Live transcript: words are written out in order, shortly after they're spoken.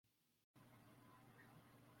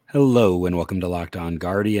Hello and welcome to Locked On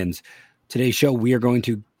Guardians. Today's show, we are going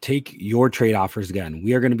to take your trade offers again.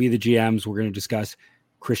 We are going to be the GMs. We're going to discuss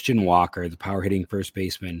Christian Walker, the power hitting first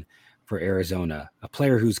baseman for Arizona, a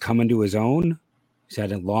player who's come into his own. He's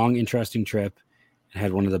had a long, interesting trip and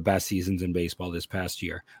had one of the best seasons in baseball this past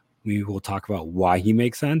year. We will talk about why he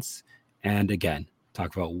makes sense and, again,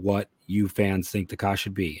 talk about what you fans think the cost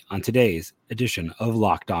should be on today's edition of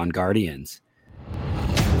Locked On Guardians.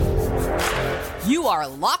 You are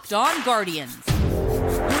Locked On Guardians,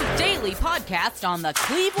 your daily podcast on the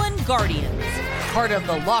Cleveland Guardians, part of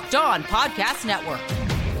the Locked On Podcast Network,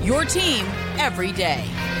 your team every day.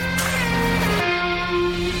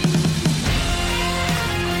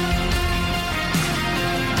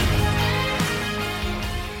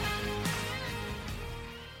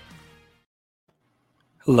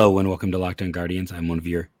 Hello and welcome to Locked On Guardians. I'm one of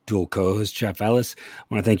your dual co-hosts, Jeff Ellis. I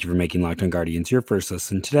want to thank you for making Locked On Guardians your first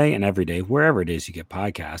listen today and every day, wherever it is you get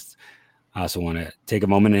podcasts. I also want to take a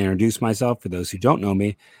moment and introduce myself. For those who don't know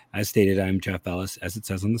me, as stated, I'm Jeff Ellis, as it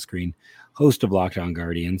says on the screen, host of Locked On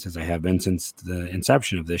Guardians, as I have been since the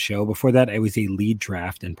inception of this show. Before that, I was a lead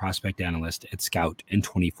draft and prospect analyst at Scout and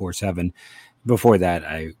 24/7. Before that,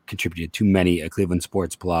 I contributed to many a Cleveland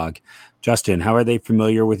sports blog. Justin, how are they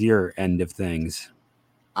familiar with your end of things?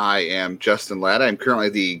 I am Justin Ladd. I'm currently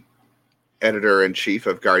the editor-in-chief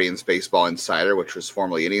of Guardians Baseball Insider, which was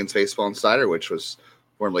formerly Indians Baseball Insider, which was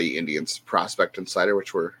formerly Indians Prospect Insider,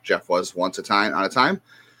 which where Jeff was once on a time.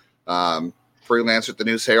 Freelancer at the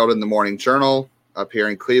News Herald and the Morning Journal up here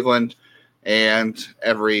in Cleveland, and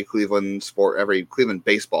every Cleveland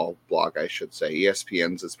baseball blog, I should say.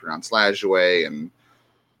 ESPN's is pronounced Lajoie, and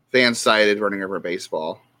Fansided, Running River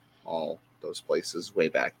Baseball, all those places way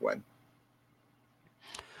back when.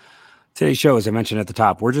 Today's show, as I mentioned at the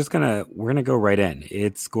top, we're gonna go right in.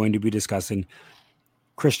 It's going to be discussing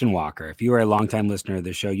Christian Walker. If you are a longtime listener of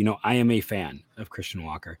this show, you know I am a fan of Christian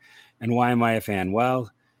Walker. And why am I a fan?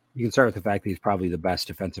 Well, you can start with the fact that he's probably the best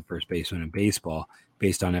defensive first baseman in baseball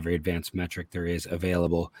based on every advanced metric there is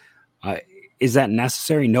available. Is that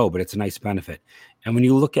necessary? No, but it's a nice benefit. And when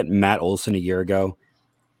you look at Matt Olson a year ago,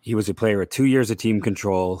 he was a player with 2 years of team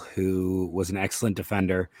control who was an excellent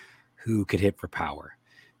defender who could hit for power.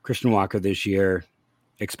 Christian Walker this year,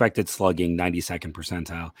 expected slugging, 92nd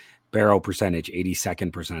percentile, barrel percentage,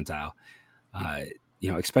 82nd percentile,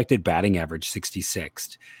 expected batting average,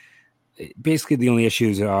 66th. Basically, the only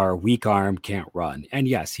issues are weak arm, can't run. And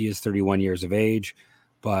yes, he is 31 years of age,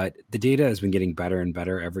 but the data has been getting better and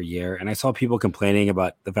better every year. And I saw people complaining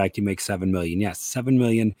about the fact he makes $7 million. Yes, $7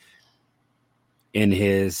 million in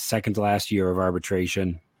his second to last year of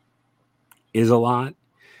arbitration is a lot.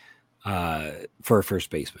 For a first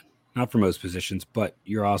baseman, not for most positions, but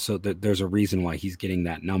there's a reason why he's getting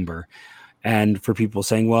that number. And for people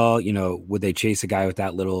saying, well, would they chase a guy with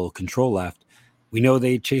that little control left? We know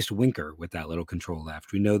they chased Winker with that little control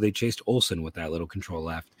left. We know they chased Olson with that little control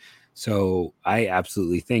left. So I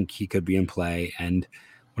absolutely think he could be in play. And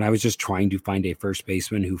when I was just trying to find a first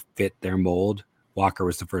baseman who fit their mold, Walker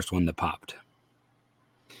was the first one that popped.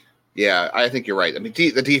 Yeah, I think you're right. I mean,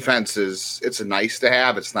 the defense it's a nice to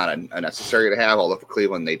have. It's not a necessary to have, although for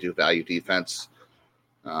Cleveland, they do value defense.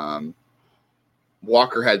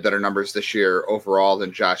 Walker had better numbers this year overall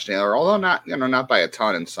than Josh Naylor, although not by a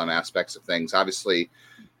ton in some aspects of things. Obviously,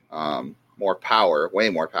 more power, way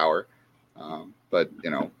more power. But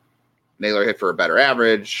Naylor hit for a better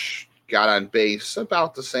average, got on base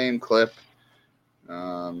about the same clip.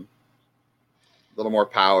 A little more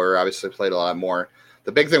power, obviously played a lot more.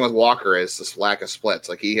 The big thing with Walker is this lack of splits.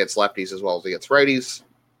 Like, he hits lefties as well as he hits righties.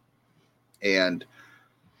 And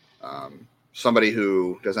somebody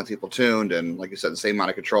who doesn't have people tuned and, like you said, the same amount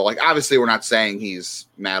of control. Like, obviously, we're not saying he's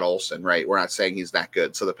Matt Olson, right? We're not saying he's that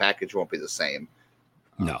good. So the package won't be the same.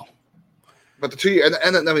 No. But the 2 years,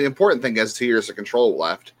 and the important thing is 2 years of control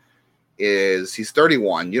left is he's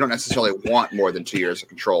 31. You don't necessarily want more than 2 years of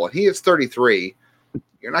control. And he is 33.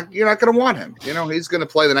 You're not going to want him. He's going to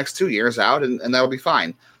play the next 2 years out, and that'll be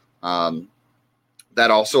fine.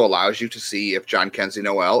 That also allows you to see if Jhonkensy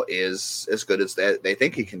Noel is as good as they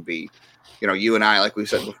think he can be. You and I, like we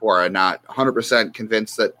said before, are not 100%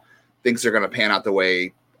 convinced that things are going to pan out the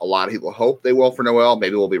way a lot of people hope they will for Noel.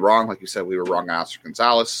 Maybe we'll be wrong. Like you said, we were wrong on Oscar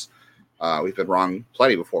Gonzalez. We've been wrong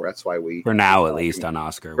plenty before. That's why we... For now, at least, on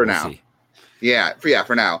Oscar. For now. See. Yeah,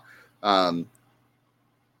 for now.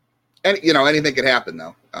 And anything could happen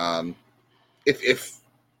though. If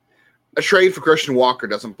a trade for Christian Walker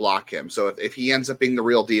doesn't block him, so if he ends up being the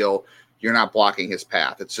real deal, you're not blocking his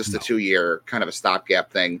path. It's just a 2 year kind of a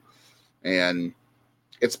stopgap thing, and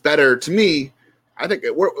it's better to me. I think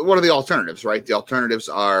what are the alternatives, right? The alternatives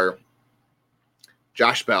are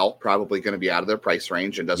Josh Bell probably going to be out of their price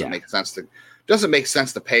range, and doesn't Yeah. make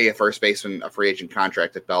sense to pay a first baseman a free agent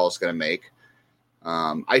contract that Bell is going to make.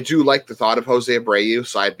 I do like the thought of Jose Abreu,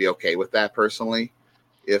 so I'd be okay with that personally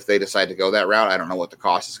if they decide to go that route. I don't know what the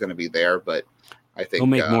cost is going to be there, but I think he'll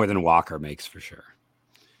make more than Walker makes for sure.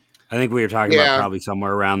 I think we were talking about probably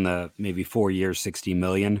somewhere around the maybe 4 years, $60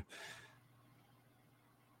 million.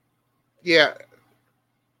 Yeah.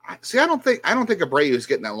 See, I don't think Abreu is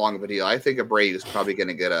getting that long of a deal. I think Abreu is probably going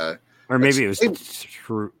to get or maybe it was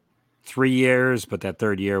 3 years, but that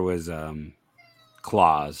third year was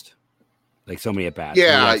claused, like so many at bats.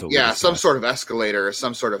 Yeah, some sort of escalator or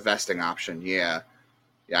some sort of vesting option. Yeah,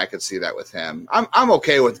 I could see that with him. I'm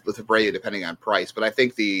okay with Abreu depending on price, but I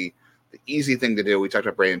think the easy thing to do. We talked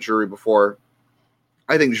about Brandon Drury before.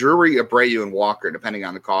 I think Drury, Abreu, and Walker, depending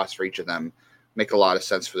on the cost for each of them, make a lot of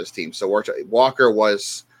sense for this team. So Walker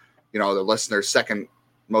was, the listener's second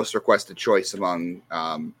most requested choice among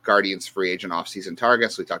Guardians free agent offseason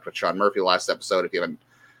targets. We talked about Sean Murphy last episode. If you haven't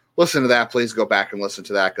listened to that, please go back and listen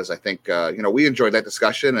to that, because I think we enjoyed that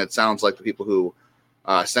discussion, and it sounds like the people who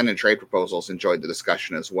send in trade proposals enjoyed the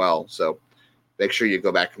discussion as well. So make sure you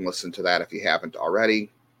go back and listen to that if you haven't already.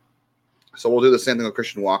 So we'll do the same thing with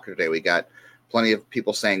Christian Walker today. We got plenty of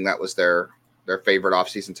people saying that was their favorite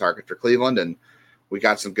offseason target for Cleveland, and we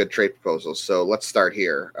got some good trade proposals. So let's start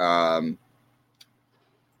here.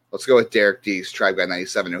 Let's go with Derek Deese, Tribe Guy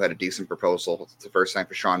 97, who had a decent proposal. It's the first time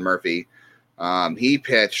for Sean Murphy. He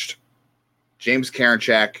pitched James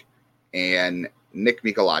Karinchak and Nick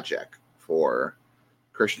Mikolajek for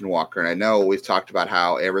Christian Walker. And I know we've talked about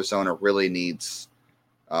how Arizona really needs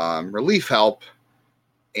relief help,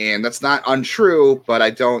 and that's not untrue, but I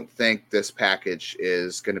don't think this package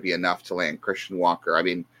is going to be enough to land Christian Walker. I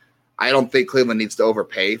mean, I don't think Cleveland needs to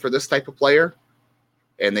overpay for this type of player,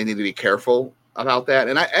 and they need to be careful about that.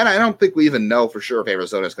 And I don't think we even know for sure if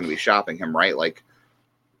Arizona is going to be shopping him, right? Like,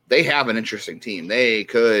 they have an interesting team. They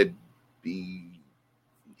could be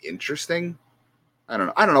interesting. I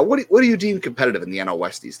don't know. What do you deem competitive in the NL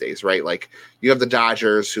West these days, right? Like, you have the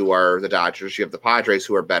Dodgers, who are the Dodgers. You have the Padres,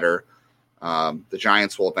 who are better. The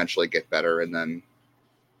Giants will eventually get better, and then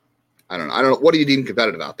I don't know. What do you deem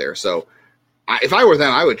competitive out there? So, if I were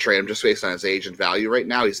them, I would trade him just based on his age and value. Right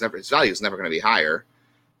now, his value is never going to be higher,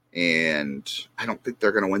 and I don't think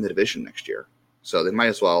they're going to win the division next year. So they might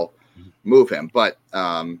as well move him. But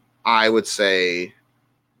I would say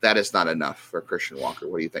that is not enough for Christian Walker.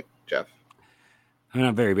 What do you think, Jeff? I mean,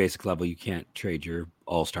 on a very basic level, you can't trade your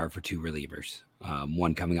all-star for two relievers.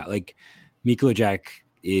 One coming out like Mikolajek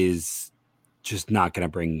is just not going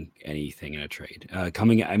to bring anything in a trade.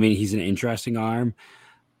 He's an interesting arm,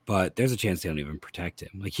 but there's a chance they don't even protect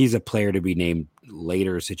him. Like, he's a player to be named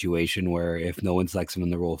later situation where if no one selects him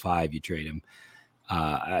in the Rule 5, you trade him.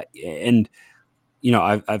 I've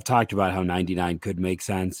talked about how 99 could make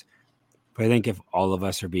sense, but I think if all of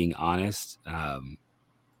us are being honest,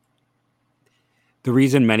 the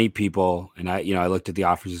reason many people, and I looked at the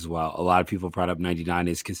offers as well, a lot of people brought up 99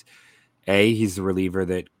 is because A, he's the reliever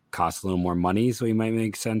that costs a little more money, so he might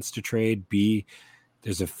make sense to trade. B,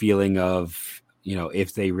 there's a feeling of,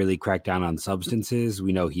 if they really crack down on substances,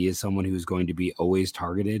 we know he is someone who's going to be always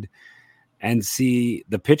targeted. And C,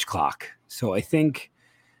 the pitch clock. So I think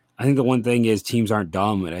the one thing is teams aren't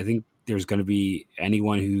dumb, and I think there's going to be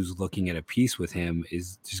anyone who's looking at a piece with him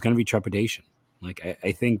is there's going to be trepidation. Like,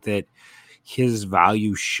 I think that his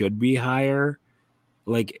value should be higher,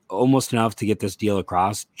 like almost enough to get this deal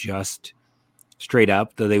across just straight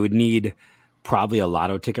up, though they would need probably a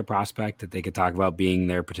lotto ticket prospect that they could talk about being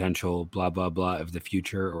their potential blah, blah, blah of the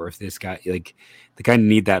future. Or if this guy, like, they kind of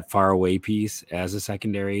need that far away piece as a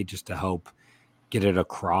secondary just to help get it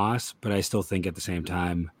across. But I still think at the same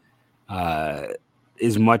time,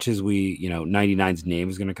 as much as 99's name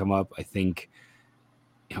is going to come up, I think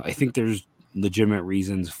there's legitimate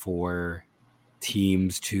reasons for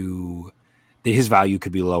teams that his value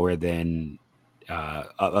could be lower than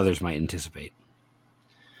others might anticipate.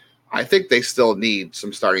 I think they still need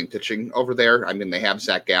some starting pitching over there. I mean, they have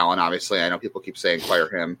Zach Gallen, obviously. I know people keep saying fire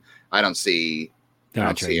him. I don't see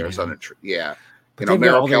Arizona. Yeah. But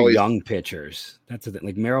Merrill Kelly, young pitchers. That's the thing.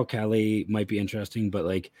 Like, Merrill Kelly might be interesting, but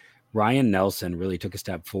like Ryan Nelson really took a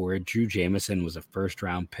step forward. Drew Jameson was a first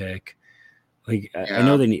round pick. Like, yeah. I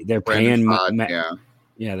know they're paying.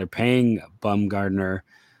 They're paying Bumgarner.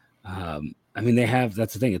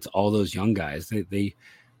 That's the thing. It's all those young guys. They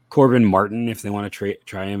Corbin Martin, if they want to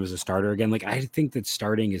try him as a starter again. Like, I think that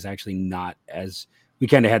starting is actually not as, we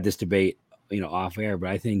kind of had this debate, off air, but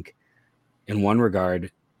I think in one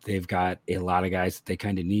regard, they've got a lot of guys that they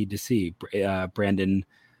kind of need to see. Brandon,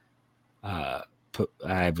 I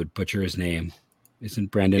would butcher his name.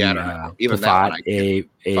 Isn't Brendan even that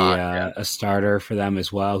one, a starter for them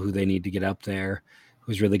as well, who they need to get up there,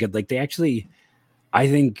 who's really good? Like they actually, I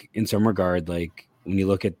think in some regard, like when you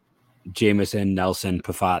look at Jameson, Nelson,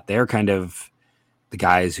 Pafat, they're kind of the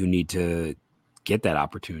guys who need to get that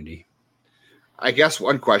opportunity. I guess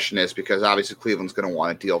one question is, because obviously Cleveland's going to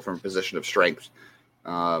want to deal from a position of strength.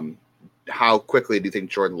 How quickly do you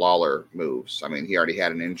think Jordan Lawler moves? I mean, he already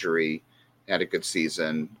had an injury, had a good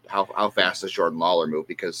season. How fast does Jordan Lawler move?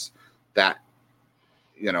 Because that,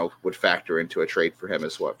 would factor into a trade for him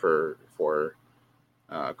as well for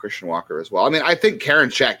Christian Walker as well. I mean, I think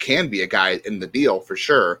Karinchak can be a guy in the deal for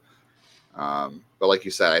sure. But like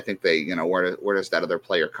you said, I think they, where does that other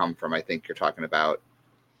player come from? I think you're talking about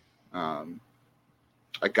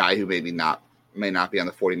a guy who may not be on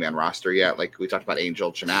the 40-man roster yet. Like we talked about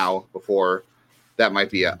Angel Janau before. That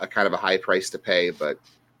might be a kind of a high price to pay, but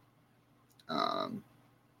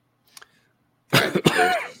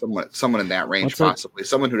someone in that range, possibly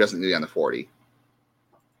someone who doesn't need to be on the 40.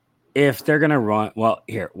 If they're going to run, well,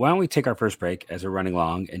 here, why don't we take our first break as we're running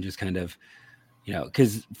long and just kind of,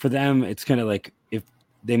 because for them, it's kind of like if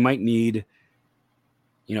they might need,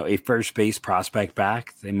 a first base prospect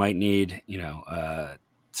back, they might need,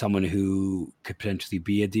 someone who could potentially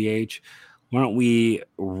be a DH. Why don't we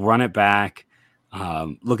run it back,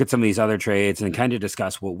 look at some of these other trades and kind of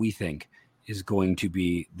discuss what we think is going to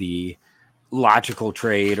be the logical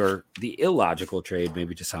trade or the illogical trade,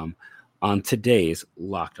 maybe to some, on today's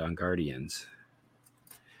Locked On Guardians.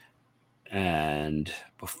 And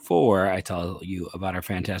before I tell you about our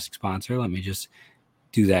fantastic sponsor, let me just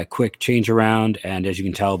do that quick change around. And as you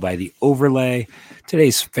can tell by the overlay,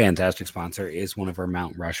 today's fantastic sponsor is one of our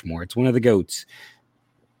Mount Rushmore. It's one of the GOATs.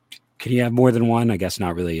 Can you have more than one? I guess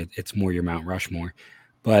not really. It's more your Mount Rushmore.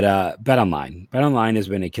 But BetOnline. BetOnline has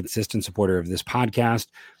been a consistent supporter of this podcast.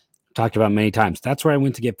 Talked about many times. That's where I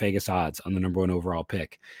went to get Vegas odds on the number one overall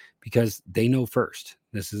pick, because they know first.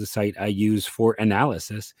 This is a site I use for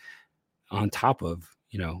analysis on top of,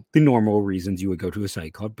 the normal reasons you would go to a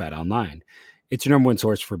site called BetOnline. It's your number one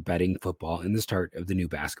source for betting football in the start of the new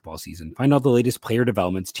basketball season. Find all the latest player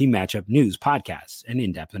developments, team matchup, news, podcasts, and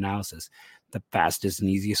in-depth analysis. The fastest and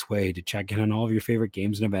easiest way to check in on all of your favorite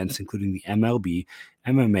games and events, including the MLB,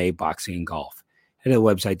 MMA, boxing, and golf. Head to the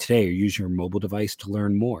website today or use your mobile device to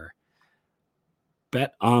learn more.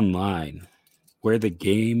 BetOnline, where the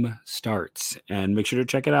game starts. And make sure to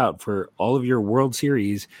check it out for all of your World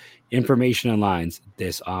Series information and lines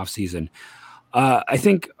this offseason. I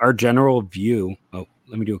think our general view, let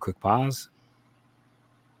me do a quick pause.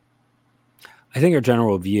 I think our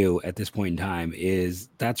general view at this point in time is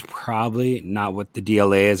that's probably not what the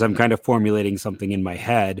deal is. I'm kind of formulating something in my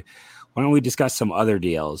head. Why don't we discuss some other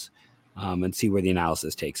deals and see where the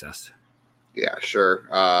analysis takes us? Yeah, sure.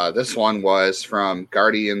 This one was from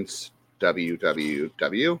Guardians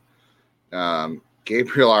WWW.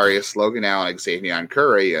 Gabriel Arias, Logan Allen, Xavier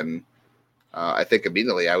Curry, and I think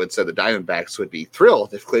immediately I would say the Diamondbacks would be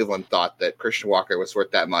thrilled if Cleveland thought that Christian Walker was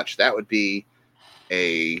worth that much. That would be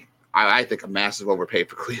I think a massive overpay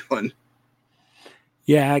for Cleveland.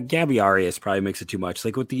 Yeah, Gabby Arias probably makes it too much.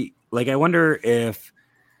 I wonder if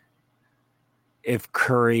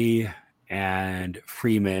Curry and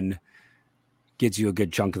Freeman gets you a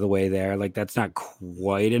good chunk of the way there. Like that's not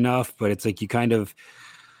quite enough, but it's like you're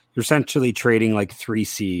essentially trading like 3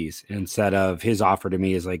 C's instead of his offer to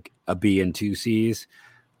me is like a B and 2 C's.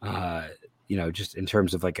 Just in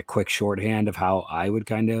terms of like a quick shorthand of how I would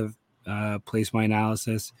kind of place my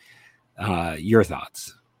analysis. Your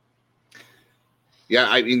thoughts? Yeah,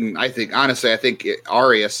 I mean, I think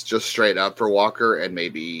Arias just straight up for Walker and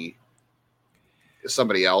maybe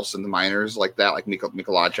somebody else in the minors like that, like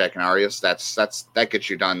Mikolajek and Arias. That gets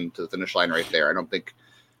you done to the finish line right there. I don't think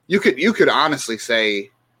you could honestly say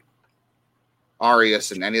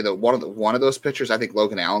Arias and any of one of those pitchers. I think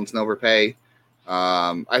Logan Allen's an overpay.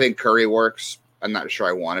 I think Curry works. I'm not sure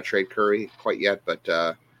I want to trade Curry quite yet,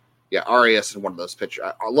 but yeah, Arias and one of those pitchers.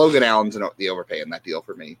 Logan Allen's the overpay in that deal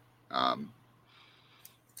for me.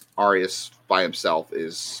 Arias by himself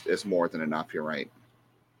is more than enough. You're right.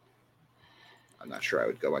 I'm not sure I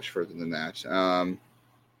would go much further than that.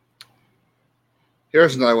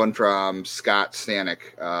 Here's another one from Scott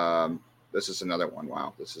Stanek. This is another one.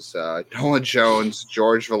 Wow. This is Nolan Jones,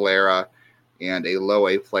 George Valera, and a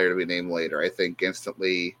low-A player to be named later. I think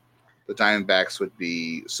instantly the Diamondbacks would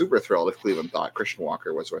be super thrilled if Cleveland thought Christian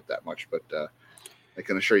Walker was worth that much. But I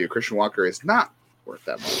can assure you Christian Walker is not worth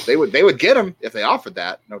that much. They would get him if they offered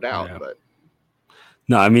that, no doubt. Yeah. But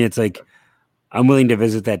no, I mean, it's like I'm willing to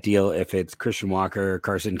visit that deal if it's Christian Walker,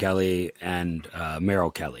 Carson Kelly, and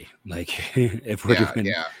Merrill Kelly. Like if we're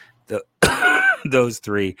doing the those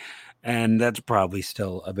three. And that's probably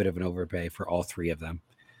still a bit of an overpay for all three of them.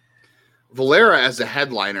 Valera as a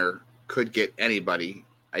headliner could get anybody,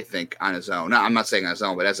 I think, on his own. No, I'm not saying on his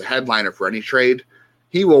own, but as a headliner for any trade,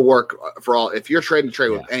 he will work for all. If you're trading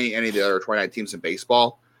with any of the other 29 teams in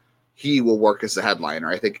baseball, he will work as the headliner.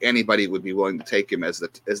 I think anybody would be willing to take him as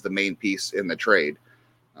the main piece in the trade,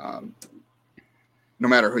 no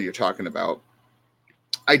matter who you're talking about.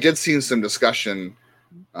 I did see some discussion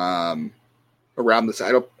around this.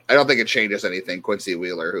 I don't think it changes anything. Quincy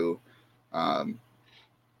Wheeler, who I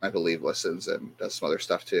believe listens and does some other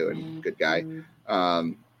stuff too, and good guy,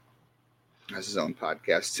 has his own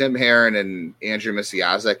podcast. Tim Herron and Andrew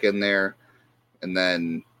Misiazek in there, and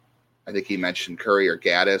then I think he mentioned Curry or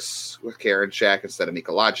Gaddis with Karinchak instead of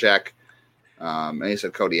Mikolajek. And he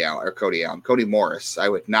said Cody Morris. I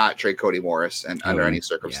would not trade Cody Morris under any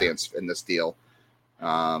circumstance in this deal.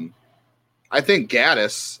 I think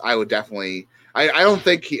Gaddis, I would definitely. I don't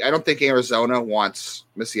think Arizona wants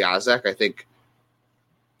Misiazek. I think,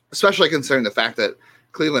 especially considering the fact that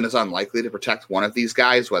Cleveland is unlikely to protect one of these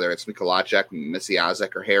guys, whether it's Mikolajek,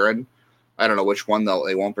 Misiazek, or Herron. I don't know which one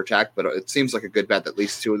they won't protect, but it seems like a good bet that at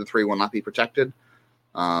least two of the three will not be protected.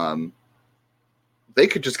 They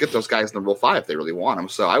could just get those guys in the Rule 5 if they really want them,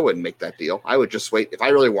 so I wouldn't make that deal. I would just wait. If I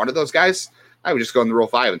really wanted those guys, I would just go in the Rule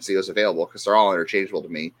 5 and see who's available because they're all interchangeable to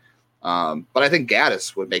me. But I think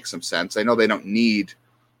Gaddis would make some sense. I know they don't need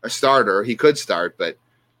a starter. He could start, but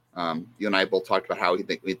you and I both talked about how we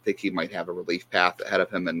think he might have a relief path ahead of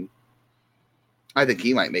him, and I think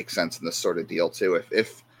he might make sense in this sort of deal too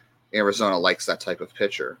if Arizona likes that type of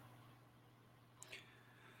pitcher.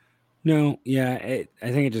 No, yeah,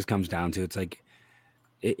 I think it just comes down to it's like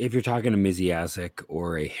if you're talking to Misiazek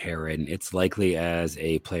or a Herron, it's likely as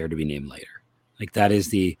a player to be named later. Like that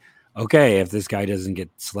is if this guy doesn't get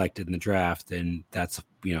selected in the draft, then that's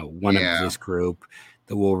one of this group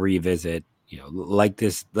that we'll revisit. Like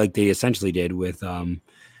they essentially did with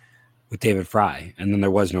David Fry, and then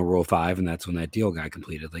there was no Rule 5, and that's when that deal got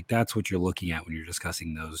completed. Like that's what you're looking at when you're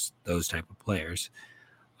discussing those type of players.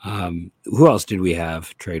 Who else did we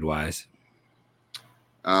have trade wise?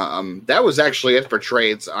 That was actually it for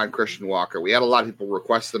trades on Christian Walker. We had a lot of people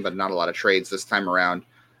request them, but not a lot of trades this time around.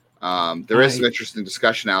 There is some interesting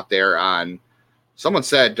discussion out there on. Someone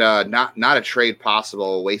said not a trade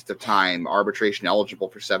possible, a waste of time, arbitration eligible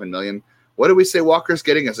for $7 million. What did we say Walker's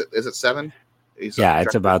getting? Is it 7?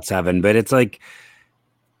 It's about 7, but it's like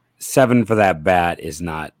 7 for that bat is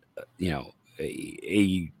not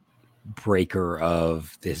a breaker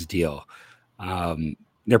of this deal.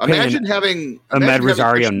 They're imagine having Ahmed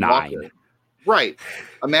Rosario 9. Walker. Right.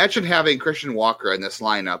 Imagine having Christian Walker in this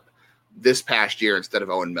lineup this past year instead of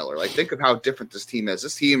Owen Miller. Like, think of how different this team is.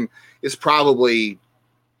 This team is probably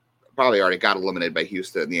already got eliminated by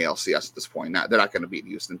Houston in the ALCS at this point. They're not going to beat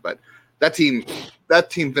Houston, but that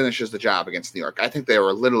team finishes the job against New York. I think they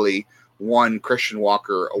were literally one Christian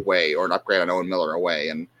Walker away or an upgrade on Owen Miller away,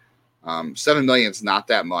 and $7 million is not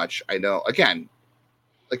that much. I know. Again,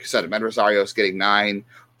 like you said, Ahmed Rosario is getting 9.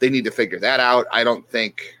 They need to figure that out. I don't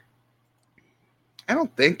think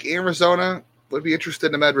Arizona would be interested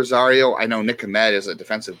in Ahmed Rosario. I know Nick Ahmed is a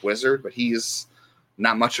defensive wizard, but he's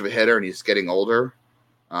not much of a hitter, and he's getting older.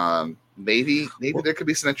 Maybe there could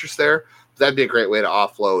be some interest there. That'd be a great way to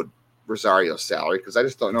offload Rosario's salary because I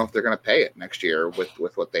just don't know if they're going to pay it next year with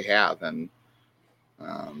what they have, and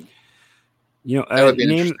that would be an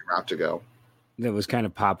interesting route to go. That was kind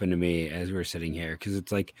of popping to me as we were sitting here because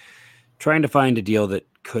it's like trying to find a deal that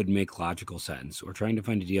could make logical sense, or trying to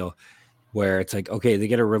find a deal where it's like, okay, they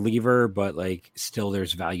get a reliever, but like still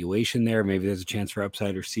there's valuation there. Maybe there's a chance for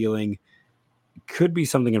upside or ceiling. Could be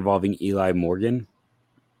something involving Eli Morgan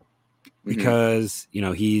because he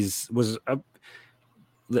had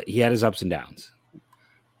his ups and downs,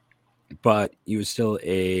 but he was still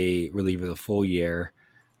a reliever the full year.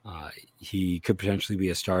 He could potentially be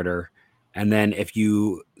a starter. And then if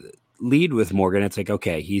you lead with Morgan, it's like,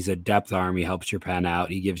 okay, he's a depth arm. He helps your pen out.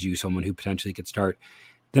 He gives you someone who potentially could start.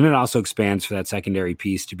 Then it also expands for that secondary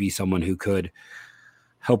piece to be someone who could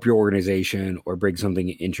help your organization or bring something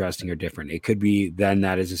interesting or different. It could be then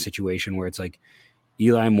that is a situation where it's like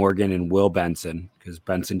Eli Morgan and Will Benson, because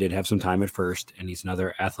Benson did have some time at first, and he's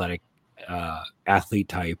another athletic athlete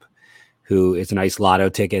type who is a nice lotto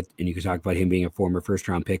ticket. And you could talk about him being a former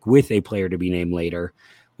first-round pick with a player to be named later,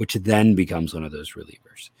 which then becomes one of those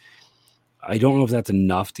relievers. I don't know if that's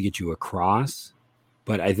enough to get you across,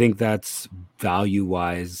 but I think that's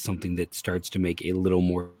value-wise something that starts to make a little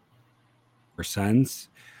more sense.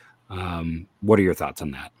 What are your thoughts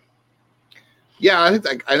on that? Yeah, I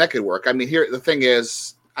think that could work. I mean, here the thing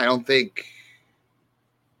is, I don't think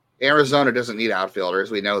Arizona doesn't need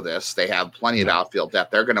outfielders. We know this. They have plenty of outfield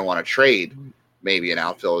depth. They're going to want to trade maybe an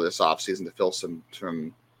outfielder this offseason to fill some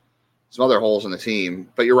other holes in the team.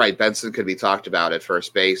 But you're right. Benson could be talked about at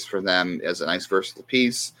first base for them as a nice versatile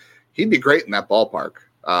piece. He'd be great in that ballpark.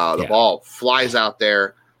 The ball flies out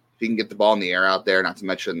there. If he can get the ball in the air out there, not to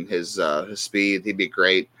mention his speed, he'd be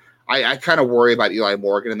great. I kind of worry about Eli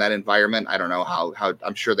Morgan in that environment. I don't know how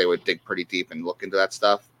I'm sure they would dig pretty deep and look into that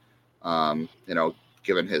stuff,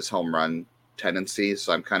 given his home run tendencies.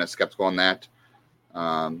 So I'm kind of skeptical on that.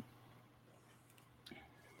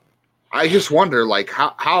 I just wonder, like,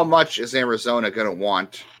 how much is Arizona going to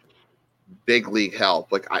want big league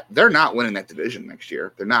help? Like, they're not winning that division next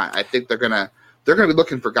year. They're not. I think they're gonna be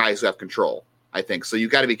looking for guys who have control. I think so. You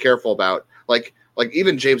got to be careful about like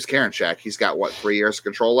even James Karinchak. He's got 3 years of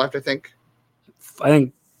control left. I think,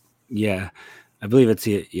 yeah, I believe it's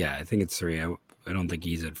I think it's 3. I don't think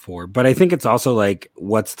he's at 4, but I think it's also like,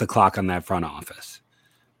 what's the clock on that front office?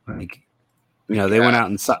 Like, they went out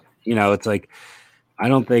and it's like, I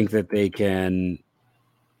don't think that they can,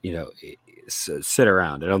 sit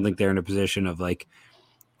around. I don't think they're in a position of like,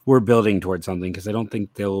 we're building towards something, because I don't think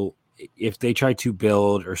if they try to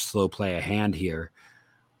build or slow play a hand here,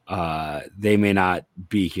 they may not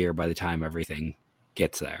be here by the time everything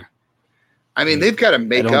gets there. I mean, they've got to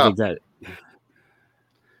make up.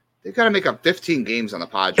 They've got to make up 15 games on the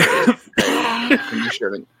Padres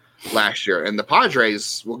last year, and the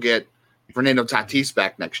Padres will get Fernando Tatis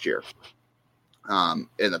back next year. And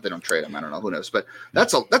that they don't trade him, I don't know, who knows, but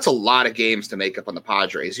that's a lot of games to make up on the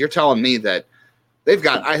Padres. You're telling me that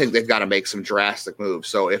I think they've got to make some drastic moves.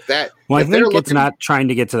 So I think it's not trying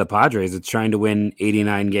to get to the Padres; it's trying to win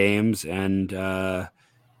 89 games, and the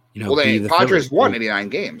Padres won 89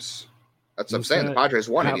 games. That's what I'm saying. The Padres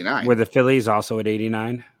won 89. Were the Phillies also at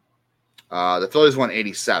 89? The Phillies won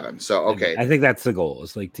 87. So okay, I think that's the goal,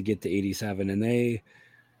 is like to get to 87, and they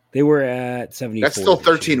were at 74. That's still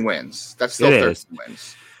 13 wins. That's still 13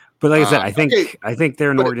 wins. But like I said, I think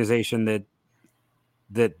they're an organization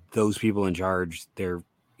that those people in charge, they're,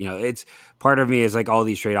 it's part of me is like, all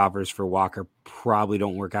these trade offers for Walker probably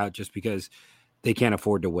don't work out just because they can't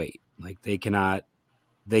afford to wait. Like they can't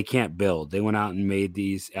build. They went out and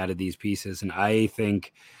added these pieces. And I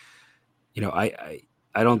think, I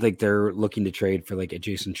don't think they're looking to trade for like a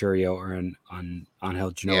Jason Chourio or an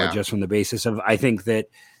Angel Genoa just from the basis of, I think that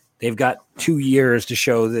they've got 2 years to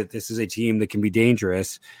show that this is a team that can be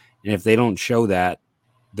dangerous. And if they don't show that,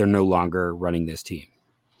 they're no longer running this team.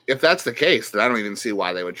 If that's the case, then I don't even see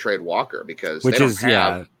why they would trade Walker, because I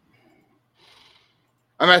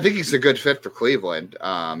think he's a good fit for Cleveland.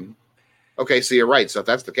 Okay, so you're right. So if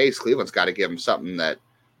that's the case, Cleveland's got to give him something that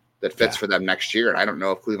fits for them next year. And I don't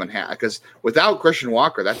know if Cleveland has, because without Christian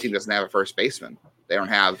Walker, that team doesn't have a first baseman. They don't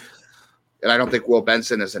have, and I don't think Will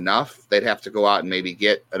Benson is enough. They'd have to go out and maybe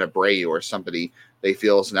get an Abreu or somebody they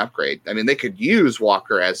feel is an upgrade. I mean, they could use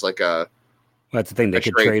Walker as like a. That's the thing. They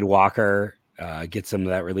could trade Walker, get some of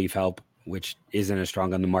that relief help, which isn't as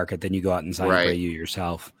strong on the market. Then you go out and sign Abreu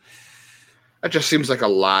yourself. That just seems like a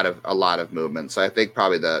lot of movement. So I think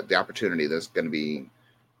probably the opportunity there's going to be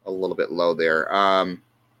a little bit low there.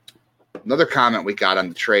 Another comment we got on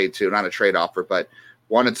the trade too, not a trade offer, but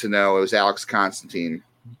wanted to know, it was Alex Constantine.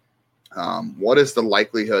 What is the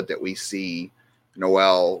likelihood that we see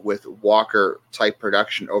Noel with Walker type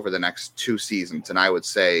production over the next 2 seasons? And I would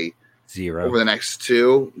say 0 over the next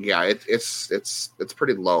 2. Yeah, it's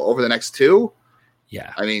pretty low. Over the next 2.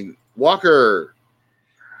 Yeah. I mean, Walker.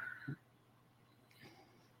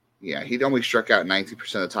 Yeah, he'd only struck out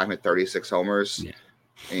 90% of the time at 36 homers. Yeah.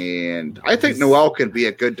 And I think Noel can be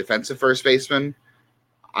a good defensive first baseman.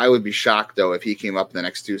 I would be shocked, though, if he came up in the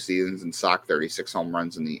next 2 seasons and socked 36 home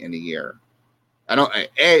runs in the year.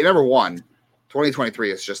 Number one,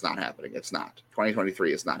 2023 is just not happening. It's not.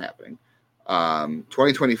 2023 is not happening.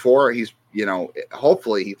 2024, he's,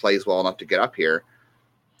 hopefully he plays well enough to get up here.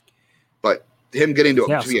 But him getting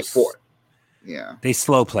to be a 4. Yeah. They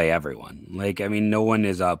slow play everyone. Like, I mean, no one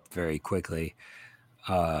is up very quickly.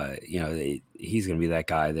 He's going to be that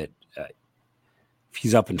guy that if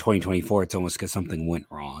he's up in 2024, it's almost because something went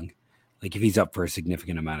wrong. Like if he's up for a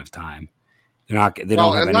significant amount of time, they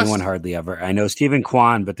don't have anyone hardly ever. I know Stephen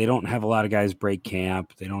Kwan, but they don't have a lot of guys break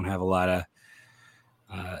camp. They don't have a lot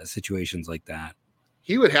of situations like that.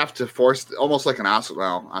 He would have to force almost like an Oscar.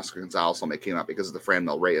 Well, Oscar Gonzalez only came up because of the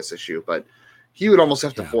Franmil Reyes issue, but he would almost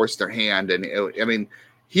have to force their hand. And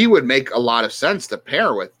he would make a lot of sense to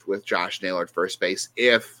pair with Josh Naylor at first base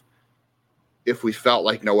if we felt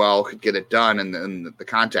like Noel could get it done and then the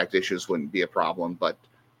contact issues wouldn't be a problem. But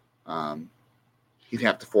he'd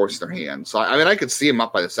have to force their hand. So, I could see him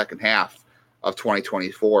up by the second half of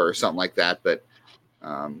 2024 or something like that. But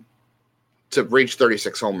to reach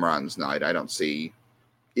 36 home runs, no, I don't see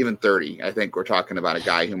even 30. I think we're talking about a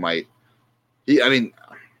guy who might.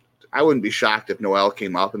 I wouldn't be shocked if Noel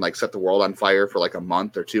came up and like set the world on fire for like a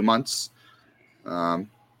month or 2 months.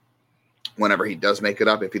 Whenever he does make it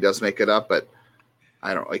up, if he does make it up, but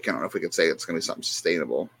I don't know if we could say it's going to be something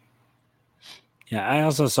sustainable. Yeah, I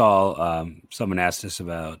also saw someone asked us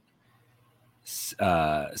about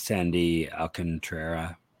Sandy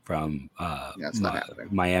Alcantara from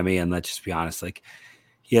Miami, and let's just be honest, like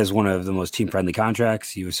he has one of the most team-friendly contracts.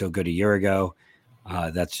 He was so good a year ago.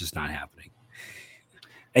 That's just not happening.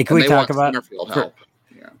 Hey, can we talk about help?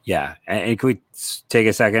 Yeah, and can we take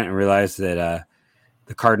a second and realize that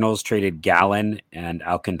the Cardinals traded Gallen and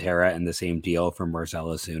Alcantara in the same deal for Marcell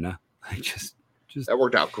Ozuna? Just that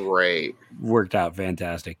worked out great. Worked out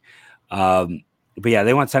fantastic. But yeah,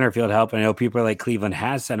 they want center field help. And I know people are like, Cleveland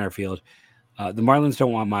has center field. The Marlins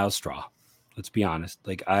don't want Miles Straw. Let's be honest.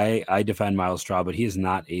 Like I defend Miles Straw, but he is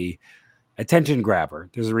not a attention grabber.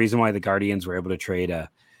 There's a reason why the Guardians were able to trade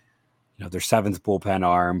their seventh bullpen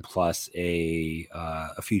arm plus a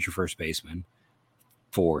future first baseman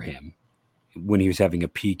for him when he was having a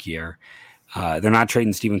peak year. They're not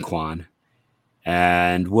trading Stephen Kwan,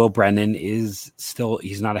 and Will Brennan is still,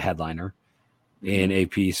 he's not a headliner in a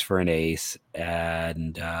piece for an ace.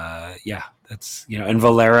 And that's, and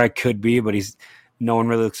Valera could be, but no one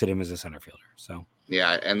really looks at him as a center fielder. So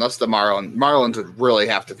yeah, unless the Marlins would really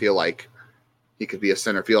have to feel like he could be a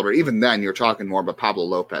center fielder. Even then, you're talking more about Pablo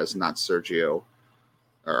Lopez, not Sandy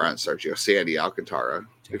Alcantara.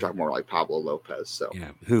 You're talking more like Pablo Lopez. So yeah,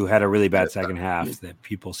 who had a really bad second half that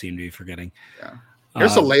people seem to be forgetting. Yeah.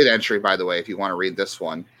 Here's a late entry, by the way, if you want to read this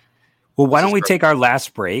one. Well, why don't we take our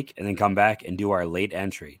last break and then come back and do our late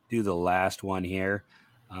entry? Do the last one here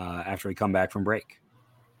after we come back from break.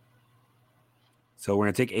 So we're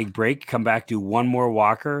going to take a break, come back, do one more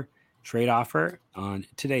Walker trade offer on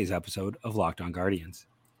today's episode of Locked On Guardians.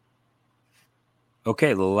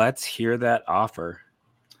 Okay, let's hear that offer.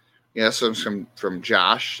 Yeah, so from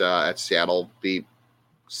Josh at Seattle BB.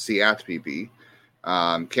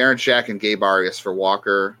 Karen Shack and Gabe Arias for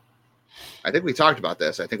Walker. I think we talked about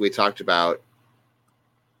this. I think we talked about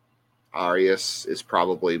Arias is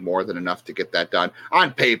probably more than enough to get that done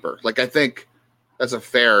on paper. Like, I think that's a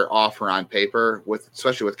fair offer on paper,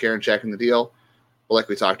 especially with Karen Shack in the deal. But like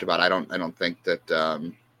we talked about, I don't think that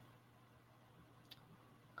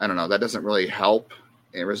I don't know. That doesn't really help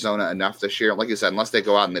Arizona enough this year. Like you said, unless they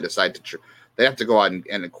go out and they decide they have to go out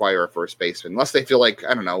and acquire a first baseman. Unless they feel like,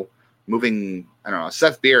 moving,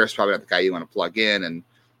 Seth Beer is probably not the guy you want to plug in. And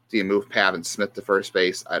do you move Pavin Smith to first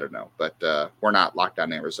base? I don't know. But we're not locked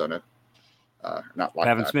on Arizona.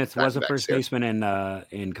 Pavin Smith was a first baseman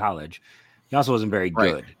in college. He also wasn't very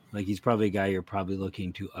good. Like, he's probably a guy you're probably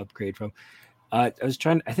looking to upgrade from.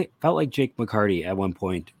 Felt like Jake McCarty at one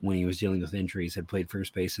point when he was dealing with injuries had played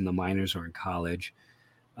first base in the minors or in college.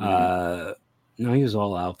 No, he was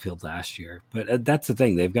all outfield last year. But that's the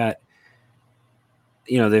thing. They've got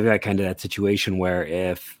kind of that situation where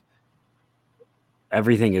if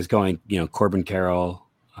everything is going, Corbin Carroll,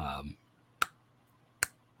 why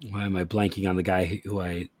am I blanking on the guy who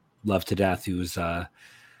I love to death, who was the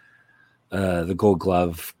Gold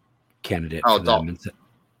Glove candidate? Oh,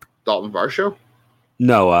 Dalton Varsho?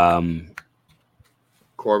 No,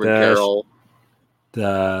 Corbin Carroll.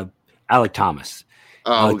 The Alec Thomas.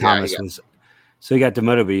 Thomas was, so he got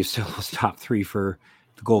demoted, but he still was top 3 for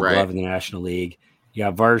the Gold Glove in the National League.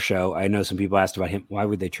 Yeah, Varsho. I know some people asked about him. Why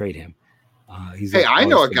would they trade him? I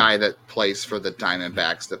know a guy that plays for the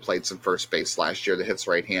Diamondbacks that played some first base last year that hits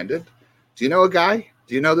right-handed. Do you know a guy?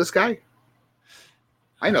 Do you know this guy?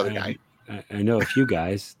 I know the guy. I know a few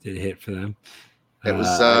guys that hit for them. It was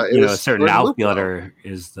a certain outfielder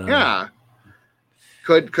is the. Yeah.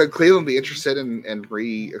 Could Cleveland be interested in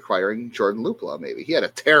reacquiring Jordan Luplow? Maybe he had a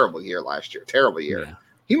terrible year last year. Terrible year. Yeah.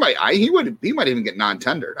 He might even get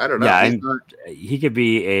non-tendered. I don't know. Yeah, he could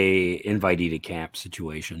be a invitee to camp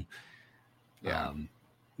situation. Yeah.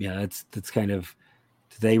 That's kind of.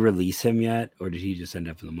 Did they release him yet, or did he just end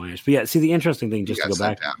up in the minors? But yeah, see, the interesting thing, just to go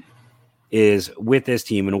back, is with this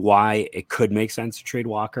team and why it could make sense to trade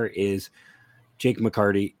Walker is Jake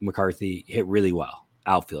McCarthy hit really well,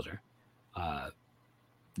 outfielder.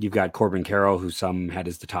 You've got Corbin Carroll, who some had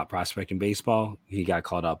as the top prospect in baseball. He got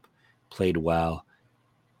called up, played well.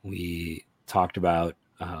 We talked about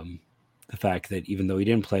the fact that even though he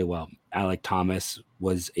didn't play well, Alec Thomas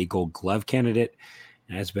was a Gold Glove candidate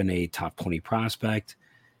and has been a top 20 prospect.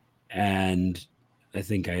 And I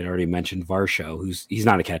think I had already mentioned Varsho, he's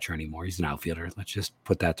not a catcher anymore. He's an outfielder. Let's just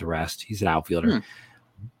put that to rest. He's an outfielder.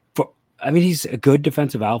 I mean, he's a good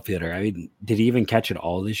defensive outfielder. I mean, did he even catch it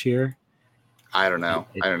all this year? I don't know.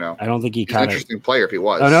 I don't think he He's an interesting player if he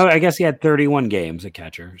was. Oh, no, I guess he had 31 games at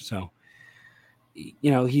catcher. So,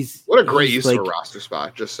 he's... What a great use of a roster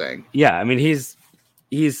spot, just saying. Yeah, I mean, he's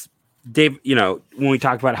Dave, when we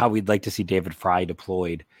talked about how we'd like to see David Fry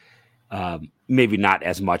deployed, maybe not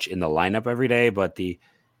as much in the lineup every day, but the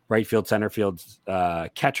right field, center field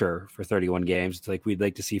catcher for 31 games. It's like we'd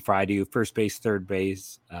like to see Fry do first base, third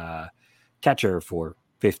base, catcher for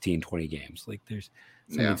 15, 20 games. Like there's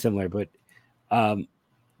something similar, but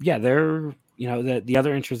they're, the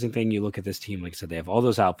other interesting thing, you look at this team, like I said, they have all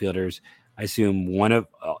those outfielders. I assume they're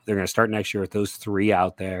going to start next year with those three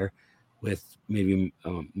out there, with maybe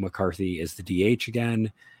McCarthy as the DH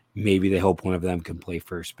again. Maybe they hope one of them can play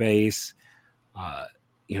first base.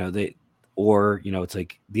 It's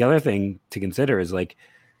like the other thing to consider is like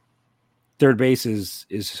third base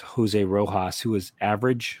is Jose Rojas, who was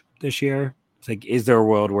average this year. It's like, is there a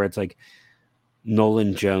world where it's like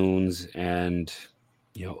Nolan Jones and,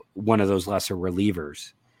 one of those lesser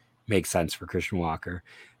relievers makes sense for Christian Walker?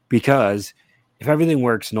 Because if everything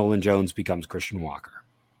works, Nolan Jones becomes Christian Walker.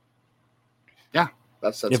 Yeah.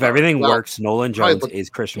 That's if everything works, Nolan Jones is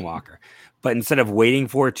Christian Walker. But instead of waiting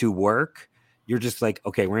for it to work, you're just like,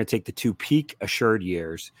 okay, we're going to take the 2 peak assured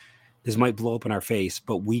years. This might blow up in our face,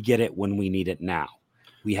 but we get it when we need it now.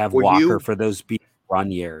 We have Walker for those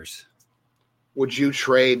run years. Would you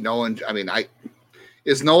trade Nolan? I mean,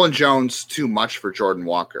 is Nolan Jones too much for Jordan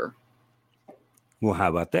Walker? Well, how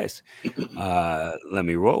about this? Let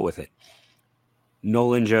me roll with it.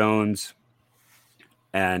 Nolan Jones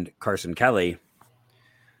and Carson Kelly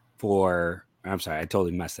I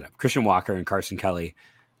totally messed it up. Christian Walker and Carson Kelly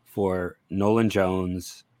for Nolan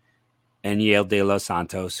Jones and Yale De Los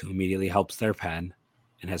Santos, who immediately helps their pen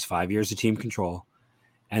and has 5 years of team control.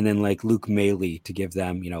 And then like Luke Maile to give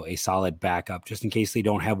them, a solid backup just in case they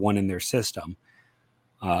don't have one in their system.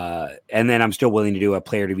 And then I'm still willing to do a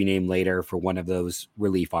player to be named later for one of those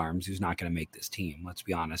relief arms who's not going to make this team. Let's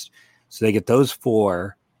be honest. So they get those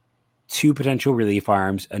 4, 2 potential relief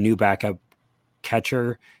arms, a new backup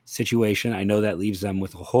catcher situation. I know that leaves them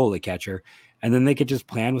with a hole at catcher. And then they could just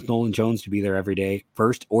plan with Nolan Jones to be there every day,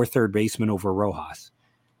 first or third baseman over Rojas.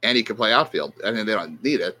 And he can play outfield. I mean, they don't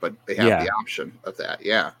need it, but they have the option of that.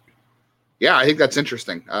 Yeah. Yeah, I think that's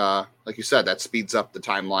interesting. Like you said, that speeds up the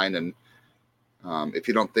timeline. And if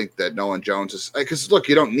you don't think that Nolan Jones is, because look,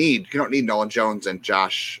 you don't need Nolan Jones and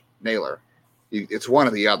Josh Naylor. It's one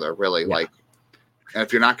or the other, really. Yeah. And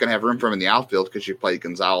if you're not going to have room for him in the outfield because you play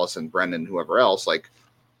Gonzalez and Brendan, whoever else, I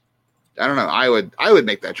don't know. I would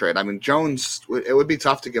make that trade. I mean, Jones, it would be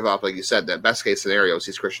tough to give up, like you said. That best case scenario is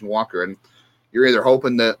he's Christian Walker, and you're either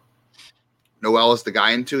hoping that Noel is the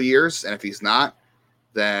guy in 2 years, and if he's not,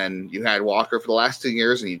 then you had Walker for the last 2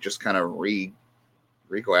 years, and you just kind of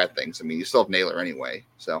go at things. I mean, you still have Naylor anyway,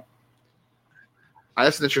 so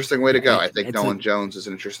that's an interesting way to go. I think Nolan Jones is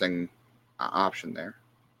an interesting option there.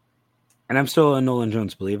 And I'm still a Nolan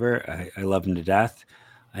Jones believer. I love him to death.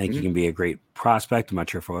 I think he can be a great prospect. I'm not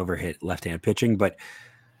sure if he'll ever hit left-hand pitching, but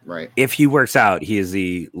if he works out, he is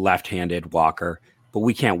the left-handed Walker, but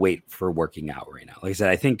we can't wait for working out right now. Like I said,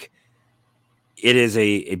 I think it is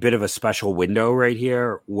a bit of a special window right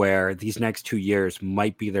here where these next 2 years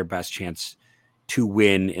might be their best chance to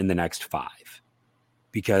win in the next 5.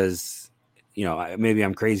 Because, maybe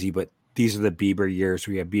I'm crazy, but these are the Bieber years.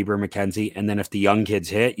 We have Bieber, McKenzie, and then if the young kids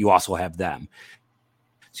hit, you also have them.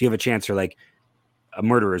 So you have a chance for like a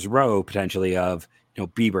murderer's row potentially of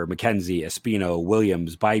Bieber, McKenzie, Espino,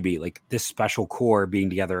 Williams, Bybee, like this special core being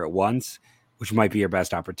together at once, which might be your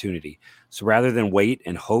best opportunity. So rather than wait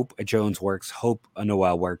and hope a Jones works, hope a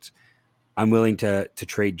Noel works, I'm willing to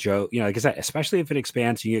trade Joe. Like I said, especially if it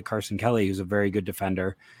expands, you get Carson Kelly, who's a very good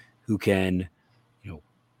defender, who can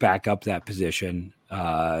back up that position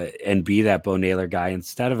and be that Bo Naylor guy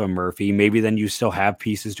instead of a Murphy. Maybe then you still have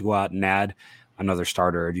pieces to go out and add another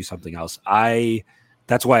starter or do something else.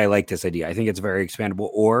 That's why I like this idea. I think it's very expandable.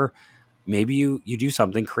 Or maybe you do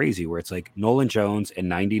something crazy where it's like Nolan Jones in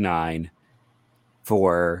 99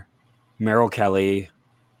 for Merrill Kelly,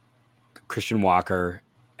 Christian Walker,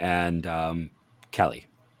 and Kelly.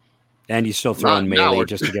 And you still throw in Maile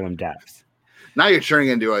just to give him depth. Now you're turning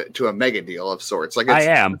into a mega deal of sorts. Like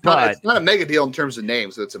it's not a mega deal in terms of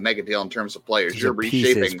names, but it's a mega deal in terms of players. You're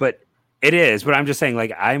reshaping. Pieces, but it is. But I'm just saying,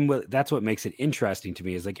 like that's what makes it interesting to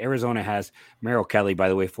me. Is like Arizona has Merrill Kelly, by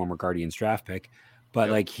the way, former Guardians draft pick, but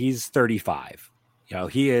like he's 35.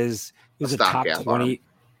 He was a top 20.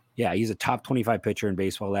 Yeah, he's a top 25 pitcher in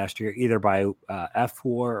baseball last year, either by F4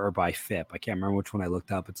 or by FIP. I can't remember which one I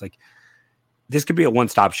looked up. It's like this could be a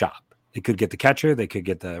one-stop shop. They could get the catcher. They could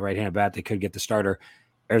get the right-handed bat. They could get the starter.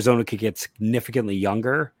 Arizona could get significantly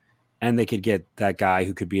younger, and they could get that guy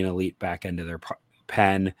who could be an elite back end of their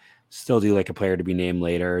pen, still do like a player to be named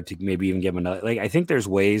later, to maybe even give him another. Like, I think there's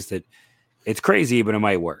ways that it's crazy, but it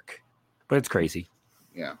might work. But it's crazy.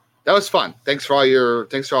 Yeah. That was fun. Thanks for all your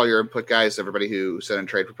input, guys. Everybody who sent in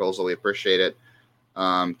trade proposal, we appreciate it.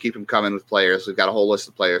 Keep them coming with players. We've got a whole list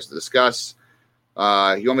of players to discuss. You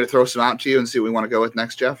want me to throw some out to you and see what we want to go with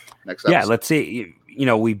next, Jeff? Next episode? Yeah, let's see.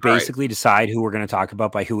 We basically decide who we're going to talk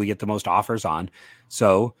about by who we get the most offers on.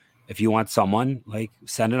 So if you want someone, like,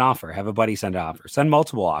 send an offer. Have a buddy send an offer. Send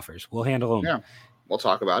multiple offers. We'll handle them. Yeah, we'll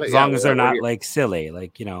talk about it. As long as they're not like silly.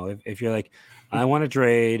 Like, if you're like, I want to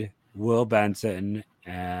trade Will Benson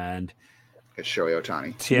and it's Shohei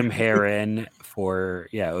Ohtani, Tim Herrin for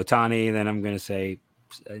Ohtani, then I'm going to say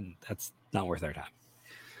that's not worth our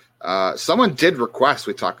time. Someone did request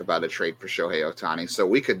we talk about a trade for Shohei Ohtani, so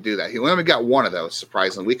we could do that. We only got one of those,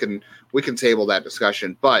 surprisingly. We can table that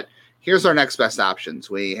discussion. But here's our next best options.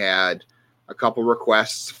 We had a couple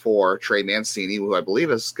requests for Trey Mancini, who I believe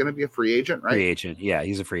is going to be a free agent, right? Free agent, yeah,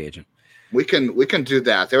 he's a free agent. We can do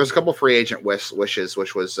that. There was a couple free agent wishes,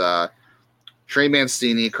 which was Trey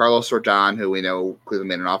Mancini, Carlos Rodon, who we know Cleveland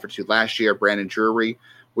made an offer to last year, Brandon Drury.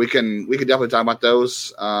 We can definitely talk about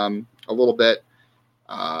those a little bit.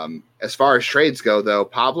 As far as trades go, though,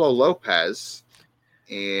 Pablo Lopez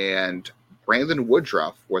and Brandon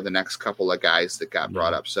Woodruff were the next couple of guys that got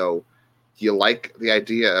brought up. So do you like the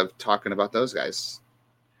idea of talking about those guys?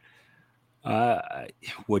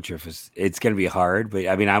 Woodruff it's going to be hard, but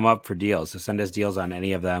I mean, I'm up for deals. So send us deals on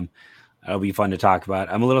any of them. It'll be fun to talk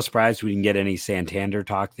about. I'm a little surprised we didn't get any Santander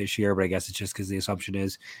talk this year, but I guess it's just because the assumption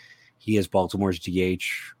is he is Baltimore's DH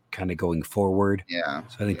kind of going forward. Yeah.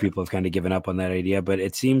 So I think people have kind of given up on that idea, but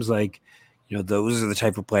it seems like, those are the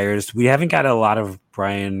type of players. We haven't got a lot of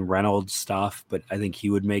Brian Reynolds stuff, but I think he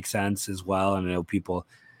would make sense as well. And I know people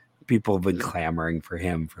have been clamoring for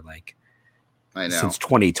him for since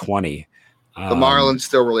 2020. The Marlins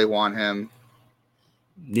still really want him.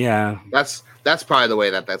 Yeah. That's probably the way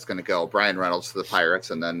that's going to go. Brian Reynolds to the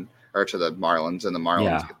Pirates and then, or to the Marlins, and the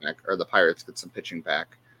Marlins get back, or the Pirates get some pitching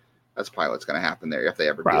back. That's probably what's going to happen there if they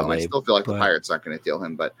ever deal him. I still feel like the Pirates aren't going to deal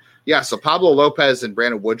him, but yeah. So Pablo Lopez and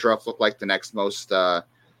Brandon Woodruff look like the next most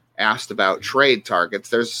asked about trade targets.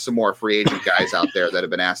 There's some more free agent guys out there that have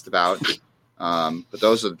been asked about, but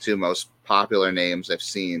those are the two most popular names I've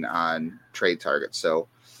seen on trade targets. So,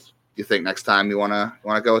 do you think next time you want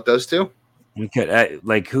to go with those two? We could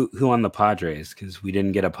who on the Padres, because we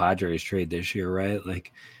didn't get a Padres trade this year, right?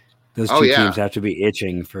 Like those two teams have to be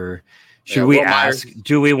itching for. Should we ask?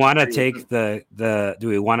 Do we want to take do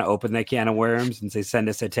we want to open that can of worms and say send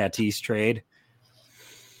us a Tatis trade?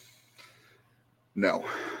 No.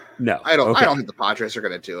 I don't. Okay. I don't think the Padres are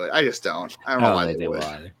going to do it. I just don't. I don't know why they would.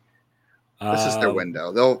 Either. This is their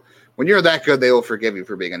window. When you're that good, they will forgive you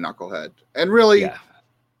for being a knucklehead. And really,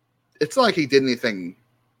 it's not like he did anything.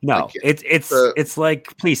 No, it's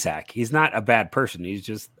like Plesac. He's not a bad person. He's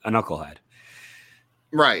just a knucklehead.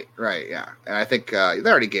 Right, yeah. And I think they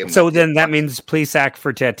already gave him. So then that means Plesac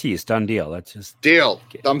for Tatis. Done deal. Let's just deal.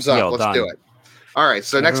 Thumbs up. Let's do it. All right.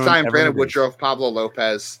 So next time, Brandon Woodruff, Pablo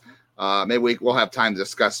Lopez. Maybe we'll have time to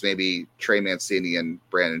discuss maybe Trey Mancini and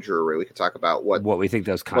Brandon Drury. We can talk about what we think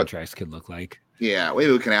those contracts could look like. Yeah,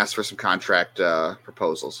 maybe we can ask for some contract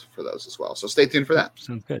proposals for those as well. So stay tuned for that.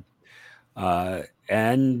 Sounds good.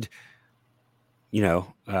 And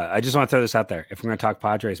I just want to throw this out there. If we're going to talk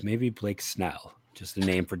Padres, maybe Blake Snell, just a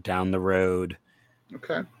name for down the road.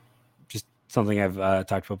 Okay. Just something I've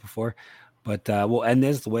talked about before. But we'll end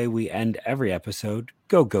this the way we end every episode.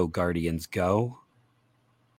 Go Guardians, go.